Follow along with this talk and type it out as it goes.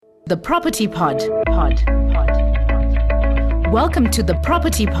The Property Pod. Welcome to The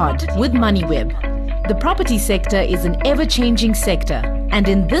Property Pod with MoneyWeb. The property sector is an ever-changing sector, and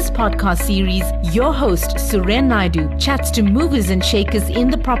in this podcast series, your host, Suren Naidu, chats to movers and shakers in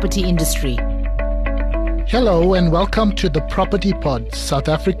the property industry. Hello and welcome to The Property Pod, South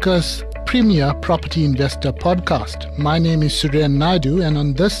Africa's premier property investor podcast. My name is Suren Naidu, and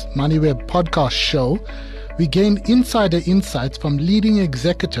on this MoneyWeb podcast show, we gain insider insights from leading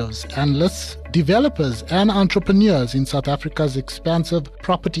executives, analysts, developers, and entrepreneurs in South Africa's expansive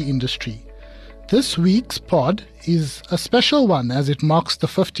property industry. This week's pod is a special one as it marks the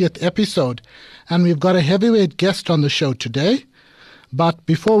 50th episode, and we've got a heavyweight guest on the show today. But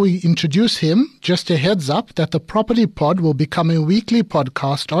before we introduce him, just a heads up that the Property Pod will become a weekly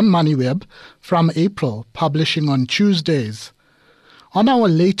podcast on MoneyWeb from April, publishing on Tuesdays. On our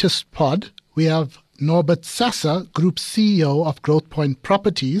latest pod, we have Norbert Sasse, Group CEO of Growthpoint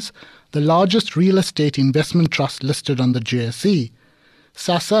Properties, the largest real estate investment trust listed on the JSE.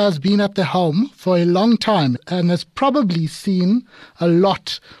 Sasse has been at the helm for a long time and has probably seen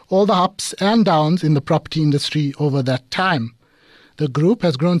all the ups and downs in the property industry over that time. The group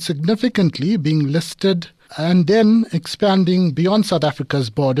has grown significantly, being listed and then expanding beyond South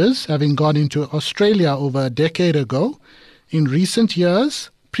Africa's borders, having gone into Australia over a decade ago. In recent years,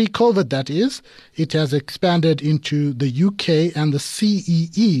 pre-COVID that is, it has expanded into the UK and the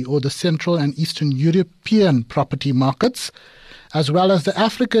CEE, or the Central and Eastern European property markets, as well as the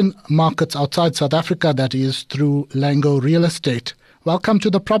African markets outside South Africa, that is, through Lango Real Estate. Welcome to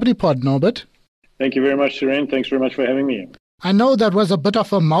the Property Pod, Norbert. Thank you very much, Suren. Thanks very much for having me. I know that was a bit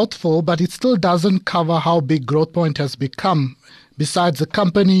of a mouthful, but it still doesn't cover how big Growthpoint has become. Besides the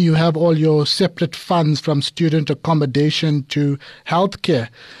company, you have all your separate funds from student accommodation to healthcare.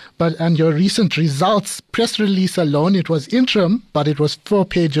 And your recent results press release alone, it was interim, but it was 4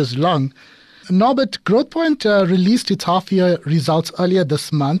 pages long. Norbert, Growthpoint released its half-year results earlier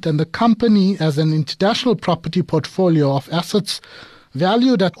this month, and the company has an international property portfolio of assets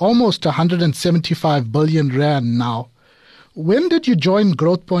valued at almost 175 billion rand now. When did you join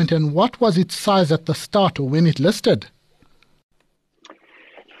Growthpoint, and what was its size at the start or when it listed?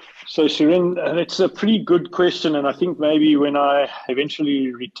 So, Suren, it's a pretty good question, and I think maybe when I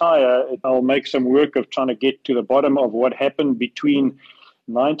eventually retire, I'll make some work of trying to get to the bottom of what happened between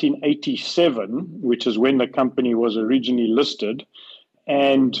 1987, which is when the company was originally listed,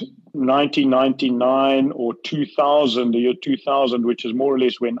 and 1999 or 2000, the year 2000, which is more or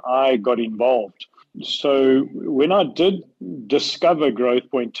less when I got involved. So when I did discover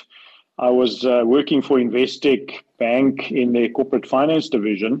Growthpoint, I was working for Investec Bank in their corporate finance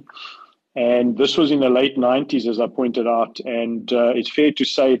division. And this was in the late 90s, as I pointed out. And it's fair to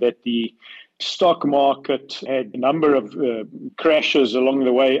say that the stock market had a number of crashes along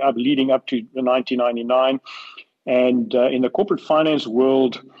the way up, leading up to 1999. And in the corporate finance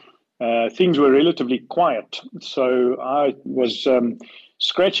world, things were relatively quiet. So I was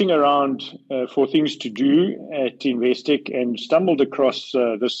scratching around for things to do at Investec and stumbled across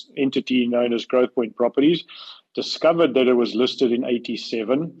this entity known as Growthpoint Properties, discovered that it was listed in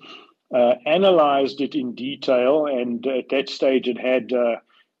 87, analyzed it in detail, and at that stage it had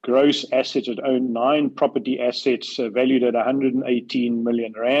gross assets. It owned 9 property assets valued at 118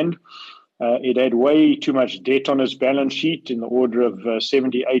 million rand. It had way too much debt on its balance sheet in the order of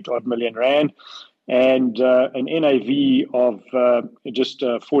 78 odd million rand. And an NAV of just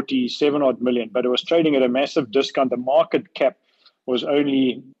 47 odd million, but it was trading at a massive discount. The market cap was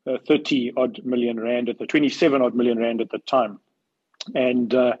only 30 odd million rand at the 27 odd million rand at the time.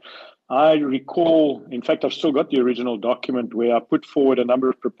 And I recall, in fact, I've still got the original document where I put forward a number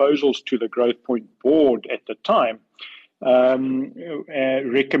of proposals to the Growthpoint board at the time,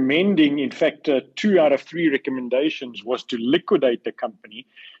 recommending, in fact, 2 out of 3 recommendations was to liquidate the company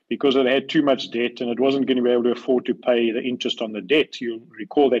because it had too much debt and it wasn't going to be able to afford to pay the interest on the debt. You'll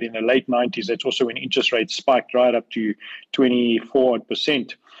recall that in the late 90s, that's also when interest rates spiked right up to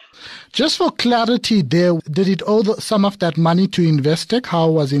 24%. Just for clarity there, did it owe some of that money to Investec? How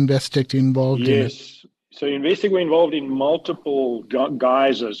was Investec involved in it? Yes. So Investec were involved in multiple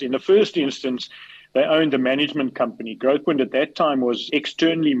guises. In the first instance, they owned the management company. Growthpoint at that time was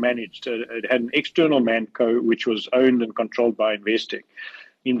externally managed. It had an external manco, which was owned and controlled by Investec.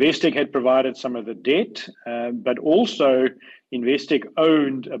 Investec had provided some of the debt, but also Investec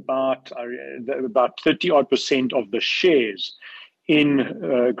owned about 30% of the shares in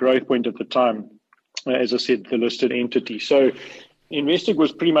Growthpoint at the time, as I said, the listed entity. So Investec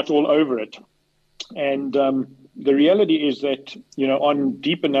was pretty much all over it. And the reality is that, on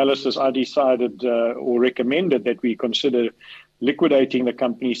deep analysis, I decided or recommended that we consider liquidating the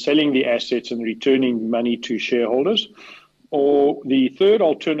company, selling the assets and returning money to shareholders. Or the third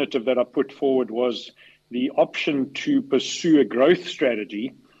alternative that I put forward was the option to pursue a growth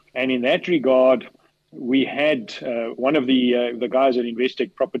strategy. And in that regard, we had one of the guys at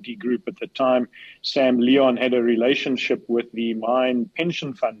Investec Property Group at the time, Sam Leon, had a relationship with the mine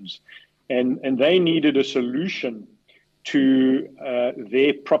pension funds, and they needed a solution to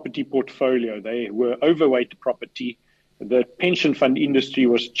their property portfolio. They were overweight property. The pension fund industry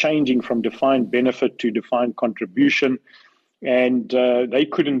was changing from defined benefit to defined contribution, and they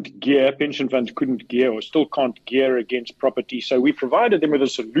couldn't gear, pension funds couldn't gear or still can't gear against property. So we provided them with a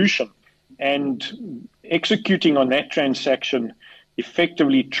solution. And executing on that transaction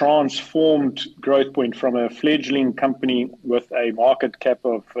effectively transformed Growthpoint from a fledgling company with a market cap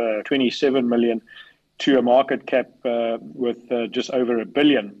of 27 million to a market cap with just over $1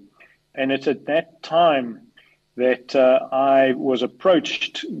 billion. And it's at that time that I was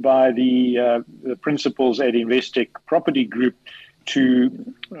approached by the principals at Investec Property Group to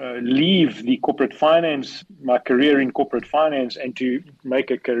leave the corporate finance, my career in corporate finance, and to make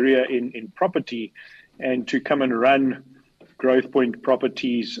a career in property, and to come and run Growthpoint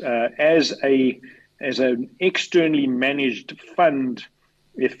Properties as an externally managed fund,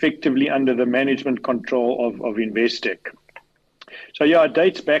 effectively under the management control of Investec. So yeah, it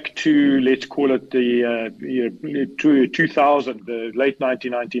dates back to, let's call it the 2000, the late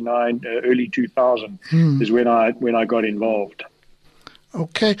 1999, early 2000 is when I got involved.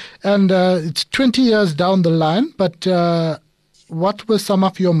 Okay, and it's 20 years down the line, but what were some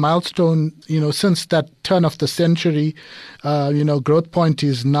of your milestones, since that turn of the century? Growthpoint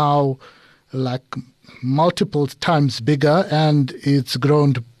is now like multiple times bigger, and it's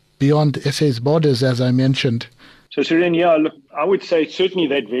grown beyond SA's borders, as I mentioned. So, Suren, yeah, look, I would say certainly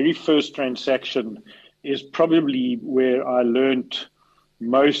that very first transaction is probably where I learned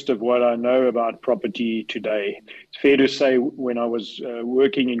most of what I know about property today. It's fair to say when I was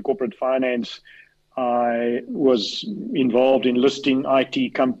working in corporate finance, I was involved in listing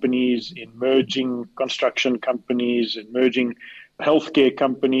IT companies, in merging construction companies, in merging healthcare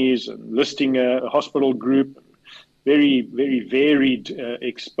companies, and listing a hospital group. Very, very varied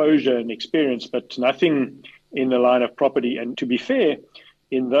exposure and experience, but nothing in the line of property. And to be fair,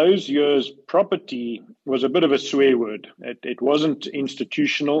 in those years, property was a bit of a swear word. It wasn't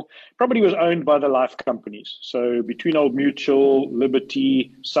institutional. Property was owned by the life companies. So between Old Mutual,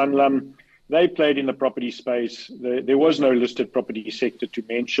 Liberty, Sanlam, they played in the property space. There was no listed property sector to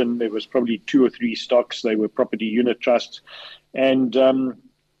mention. There was probably 2 or 3 stocks. They were property unit trusts. And so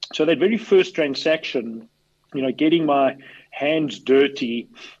that very first transaction, getting my hands dirty,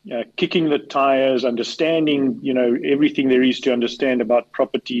 kicking the tires, understanding, everything there is to understand about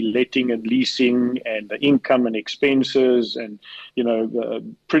property letting and leasing and the income and expenses and,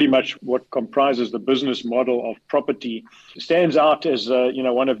 pretty much what comprises the business model of property stands out as,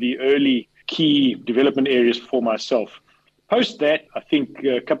 one of the early key development areas for myself. Post that, I think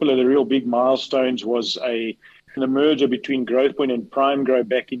a couple of the real big milestones was the merger between Growthpoint and PrimeGrow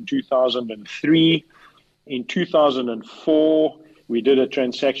back in 2003. In 2004, we did a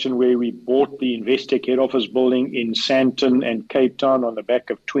transaction where we bought the Investec head office building in Sandton and Cape Town on the back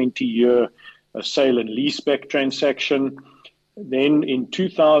of 20-year sale and leaseback transaction. Then in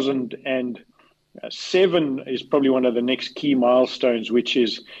 2007 is probably one of the next key milestones, which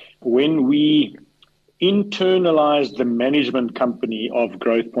is when we internalized the management company of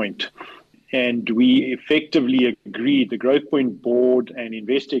Growthpoint. And we effectively agreed, the Growthpoint board and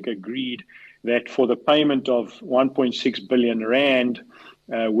Investec agreed that for the payment of 1.6 billion rand,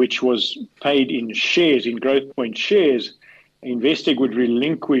 which was paid in shares, in Growthpoint shares, Investec would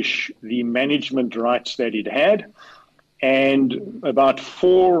relinquish the management rights that it had. And about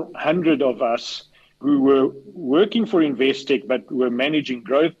 400 of us who were working for Investec but were managing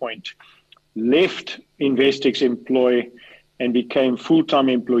Growthpoint left Investec's employ and became full-time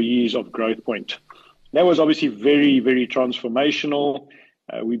employees of Growthpoint. That was obviously very, very transformational.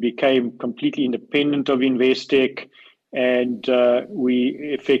 We became completely independent of Investec, and we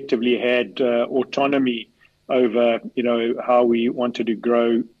effectively had autonomy over, how we wanted to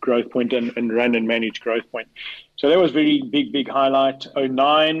grow Growthpoint and run and manage Growthpoint. So that was very big highlight.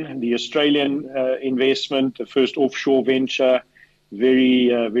 2009, the Australian investment, the first offshore venture,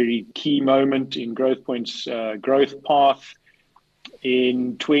 very key moment in Growthpoint's growth path.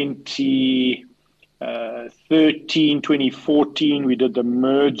 In 2014, we did the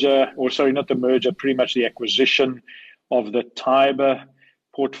merger, pretty much the acquisition of the Tiber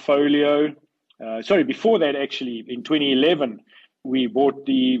portfolio. Before that, actually, in 2011, we bought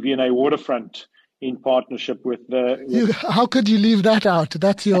the V&A Waterfront in partnership with How could you leave that out?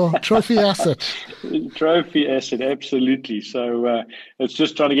 That's your trophy asset. Trophy asset, absolutely. So it's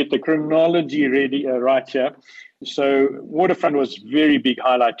just trying to get the chronology ready right here. So Waterfront was very big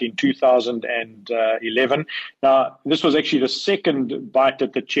highlight in 2011. Now, this was actually the second bite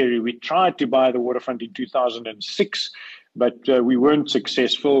at the cherry. We tried to buy the Waterfront in 2006, but we weren't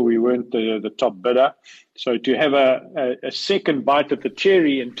successful. We weren't the top bidder. So to have a second bite at the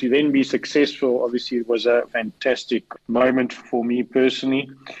cherry and to then be successful, obviously it was a fantastic moment for me personally.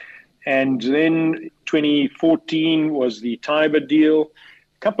 And then 2014 was the Tiber deal,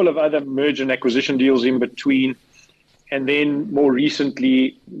 a couple of other merger and acquisition deals in between. And then more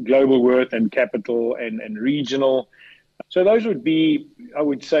recently, Global Worth and Capital and Regional. So those would be, I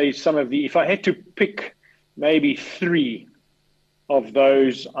would say, some of the, if I had to pick maybe three of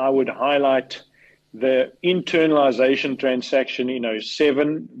those, I would highlight the internalization transaction in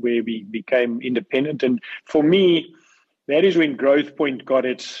 2007, where we became independent. And for me, that is when Growthpoint got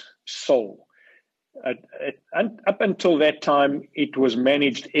its soul. Up until that time, it was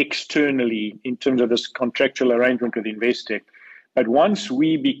managed externally in terms of this contractual arrangement with Investec. But once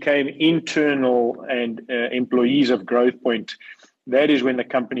we became internal and employees of Growthpoint, that is when the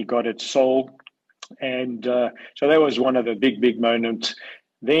company got its soul. And so that was one of the big moments.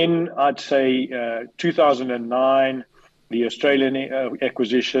 Then I'd say 2009, the Australian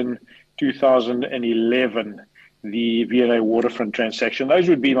acquisition, 2011, the V&A Waterfront transaction. Those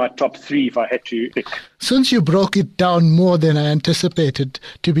would be my top three if I had to pick. Since you broke it down more than I anticipated,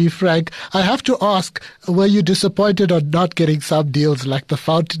 to be frank, I have to ask, were you disappointed on not getting some deals like the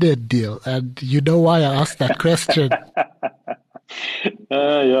Fountainhead deal? And you know why I asked that question.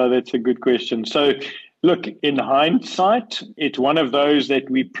 Yeah, that's a good question. So, look, in hindsight, it's one of those that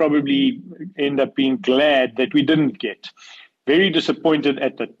we probably end up being glad that we didn't get. Very disappointed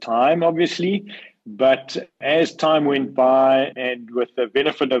at the time, obviously. But as time went by and with the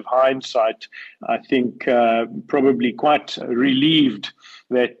benefit of hindsight, I think probably quite relieved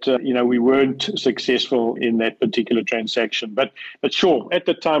that, we weren't successful in that particular transaction. But sure, at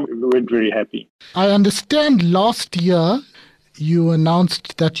the time, we weren't very happy. I understand last year you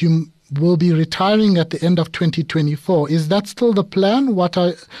announced that you will be retiring at the end of 2024. Is that still the plan?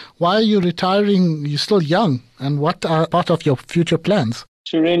 Why are you retiring? You're still young. And what are part of your future plans?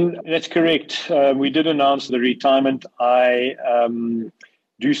 Suren, that's correct. We did announce the retirement. I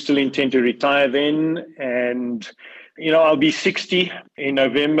do still intend to retire then. And, I'll be 60 in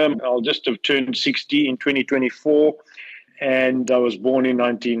November. I'll just have turned 60 in 2024. And I was born in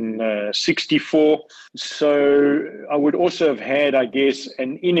 1964. So I would also have had, I guess,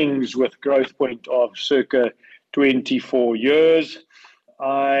 an innings with Growthpoint of circa 24 years.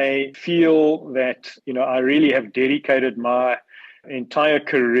 I feel that, I really have dedicated my entire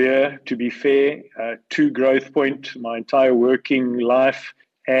career, to be fair, to Growthpoint, my entire working life,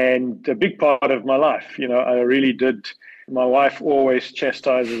 and a big part of my life. I really did. My wife always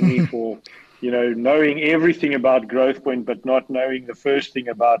chastises me for, knowing everything about Growthpoint, but not knowing the first thing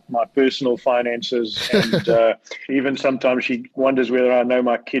about my personal finances. And even sometimes she wonders whether I know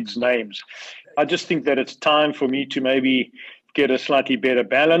my kids' names. I just think that it's time for me to maybe get a slightly better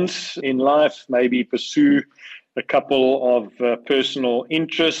balance in life, maybe pursue a couple of personal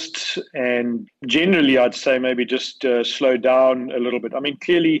interests, and generally I'd say maybe just slow down a little bit. I mean,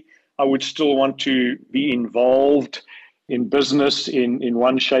 clearly I would still want to be involved in business in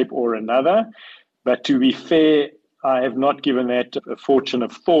one shape or another, but to be fair, I have not given that a fortune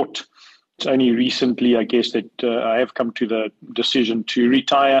of thought. It's only recently, I guess, that I have come to the decision to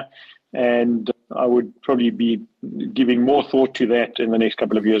retire, and I would probably be giving more thought to that in the next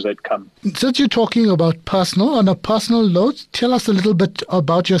couple of years that come. Since you're talking about personal, on a personal note, tell us a little bit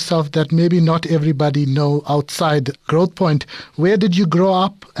about yourself that maybe not everybody know outside Growthpoint. Where did you grow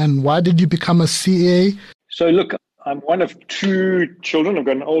up and why did you become a CA? So look, I'm one of two children. I've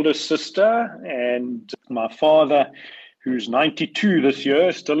got an older sister, and my father, who's 92 this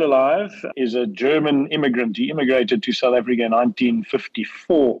year, still alive, is a German immigrant. He immigrated to South Africa in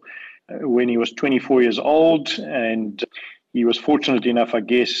 1954. When he was 24 years old, and he was fortunate enough, I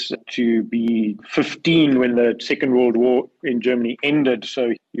guess, to be 15 when the Second World War in Germany ended.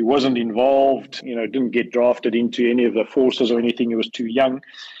 So he wasn't involved, didn't get drafted into any of the forces or anything. He was too young.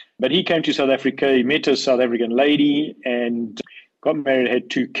 But he came to South Africa. He met a South African lady and got married, had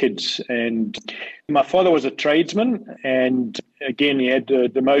two kids. And my father was a tradesman. And again, he had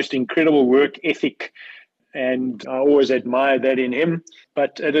the most incredible work ethic. And I always admired that in him.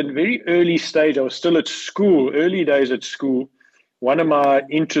 But at a very early stage, I was still at school, early days at school. One of my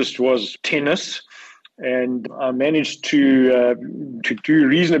interests was tennis. And I managed to do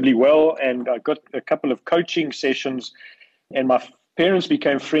reasonably well, and I got a couple of coaching sessions, and my parents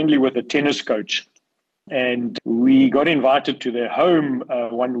became friendly with a tennis coach. And we got invited to their home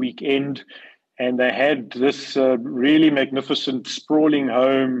one weekend, and they had this really magnificent, sprawling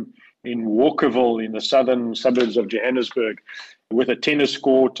home in Walkerville in the southern suburbs of Johannesburg with a tennis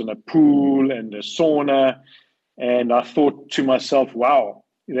court and a pool and a sauna. And I thought to myself, wow,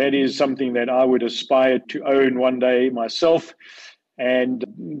 that is something that I would aspire to own one day myself. And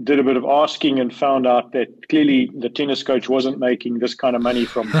did a bit of asking and found out that clearly the tennis coach wasn't making this kind of money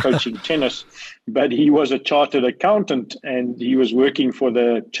from coaching tennis, but he was a chartered accountant and he was working for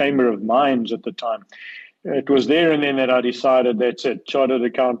the Chamber of Mines at the time. It was there and then that I decided that's it, chartered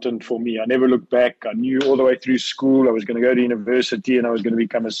accountant for me. I never looked back. I knew all the way through school I was going to go to university and I was going to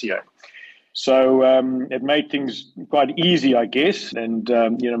become a CA. So it made things quite easy, I guess. And,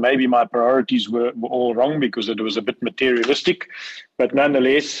 maybe my priorities were all wrong because it was a bit materialistic. But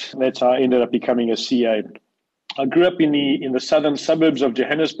nonetheless, that's how I ended up becoming a CA. I grew up in the southern suburbs of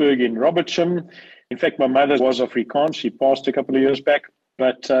Johannesburg in Robertsham. In fact, my mother was Afrikaans. She passed a couple of years back.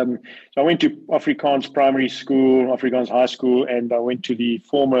 But so I went to Afrikaans primary school, Afrikaans high school, and I went to the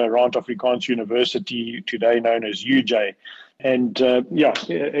former R118m University, today known as UJ. And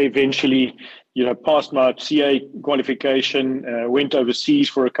eventually, passed my CA qualification, went overseas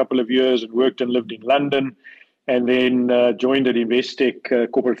for a couple of years and worked and lived in London, and then joined at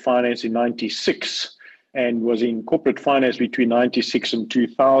Investec Corporate Finance in 96 and was in corporate finance between 96 and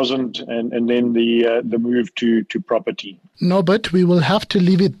 2000, and then the move to property. Norbert, we will have to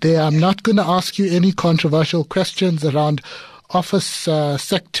leave it there. I'm not going to ask you any controversial questions around office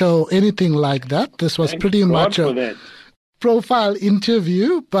sector or anything like that. This was pretty much a profile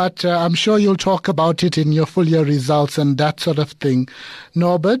interview, but I'm sure you'll talk about it in your full year results and that sort of thing.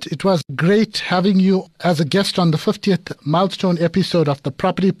 Norbert, it was great having you as a guest on the 50th milestone episode of the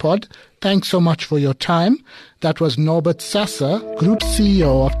Property Pod. Thanks so much for your time. That was Norbert Sasse, Group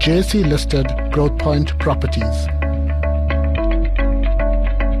CEO of JSE-listed Growthpoint Properties.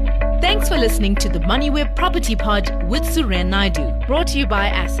 Thanks for listening to the MoneyWeb Property Pod with Suren Naidu, brought to you by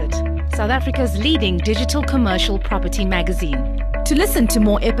Asset, South Africa's leading digital commercial property magazine. To listen to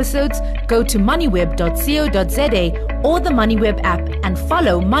more episodes, go to moneyweb.co.za or the MoneyWeb app and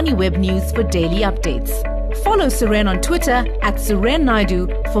follow MoneyWeb News for daily updates. Follow Suren on Twitter @Suren Naidu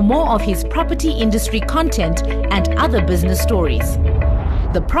for more of his property industry content and other business stories.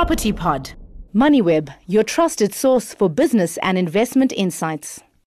 The Property Pod. MoneyWeb, your trusted source for business and investment insights.